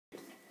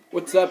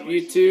What's up,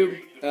 YouTube?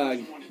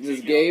 This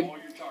is Gabe.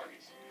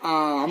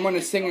 I'm going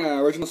to sing an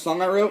original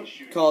song I wrote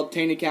called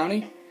Taney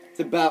County.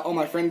 It's about all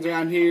my friends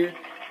around here,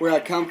 where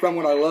I come from,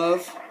 what I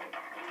love,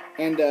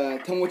 and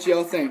tell me what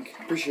y'all think.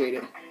 Appreciate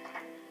it.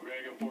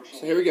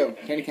 So here we go,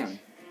 Taney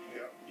County.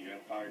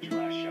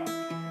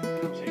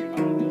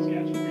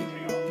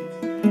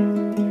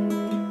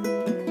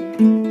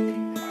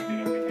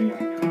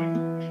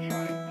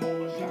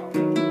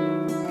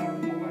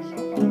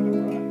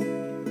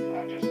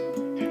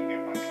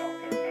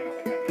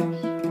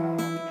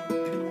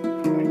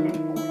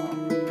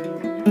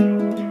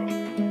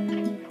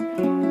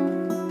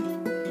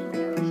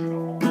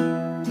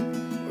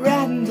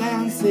 Riding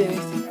down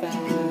 65,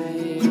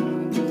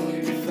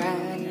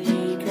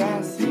 finally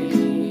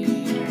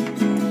crossing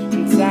the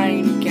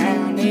Taney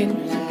County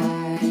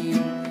line,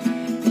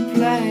 the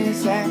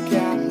place I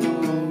got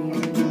home,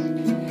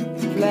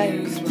 the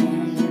place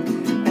where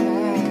I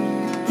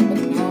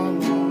belong.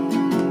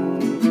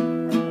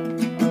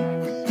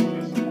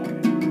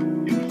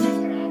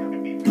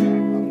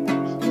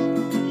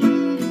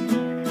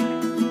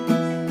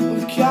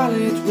 Well,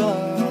 college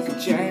was a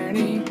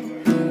journey,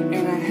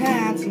 and I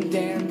had some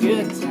damn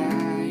good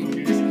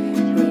times,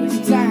 but it's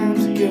time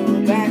to go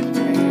back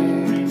there.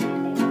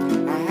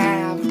 I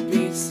have a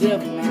piece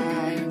of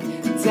mind,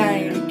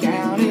 Taney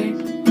County,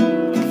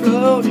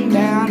 floating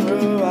down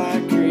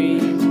Roy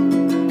Creek,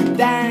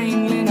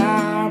 dangling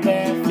our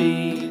bare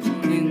feet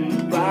in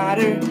the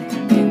water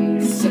in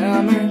the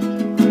summer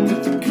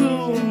with the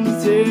cool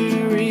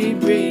Missouri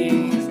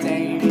breeze.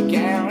 Taney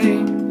County,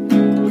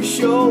 we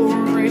sure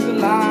raise a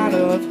lot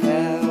of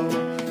hell.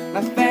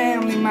 My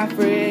family, my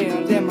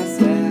friends, and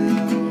myself.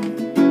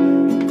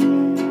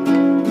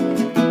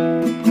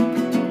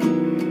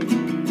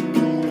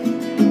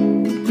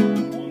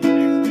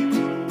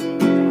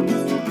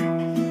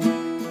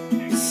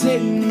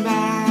 Sitting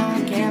by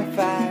a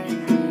campfire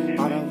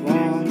on a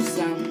warm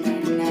summer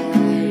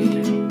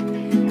night,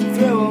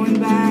 throwing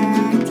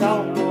back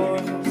tall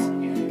boys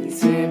and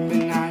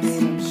sipping on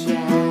some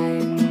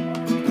shine,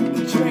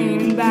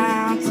 dreaming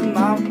about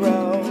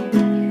tomorrow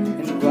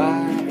and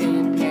what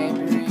it may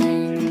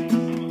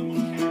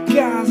bring.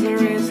 'Cause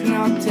there is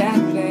no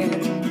telling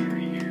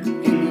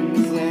in the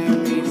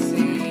Missouri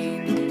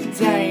scene.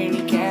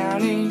 Taney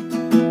County,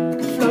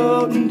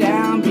 floating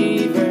down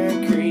Beaver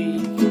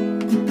Creek,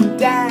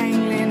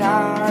 dangling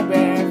our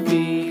bare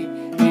feet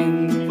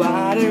in the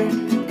water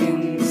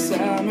in the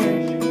summer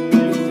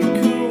with the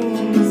cool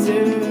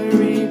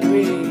Missouri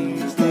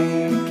breeze.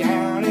 Taney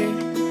County,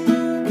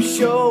 we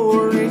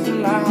sure is a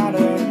lot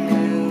of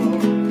hell.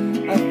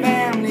 My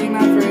family,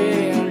 my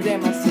friends,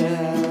 and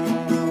myself.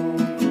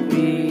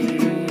 We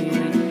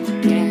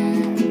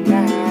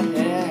cannot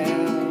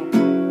help.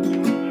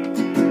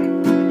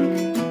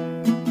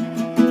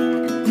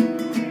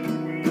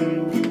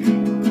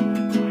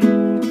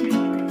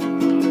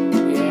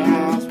 Yeah,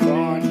 I was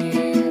born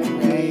here and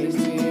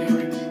raised here,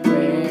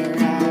 where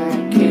I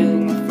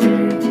killed my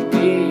first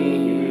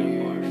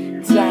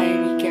deer.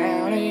 Taney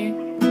County,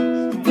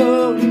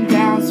 floating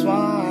down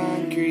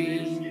Swan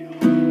Creek,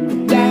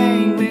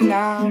 dangling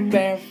our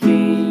bare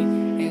feet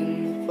in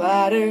the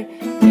water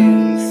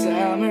in the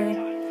summer,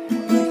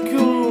 the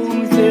cool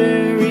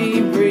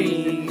Missouri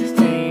breeze.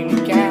 Taney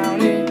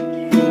County,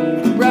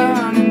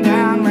 running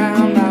down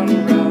Round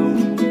Mountain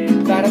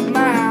Road, about a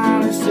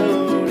mile or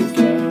so to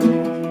go.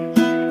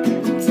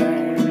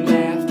 Turn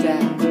left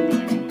out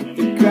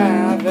the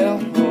gravel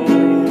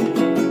hole.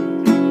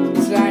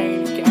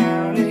 Taney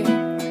County,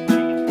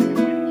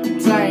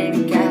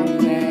 Taney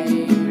County,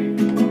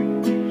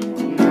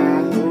 my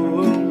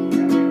home.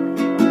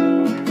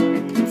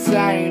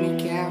 Taney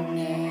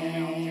County.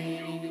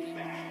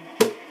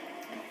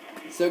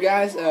 So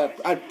guys,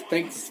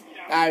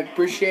 I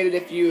appreciate it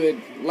if you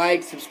would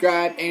like,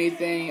 subscribe,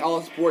 anything, all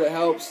the support, it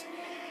helps.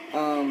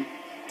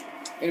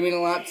 It'd mean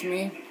a lot to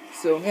me.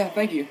 So yeah,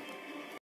 thank you.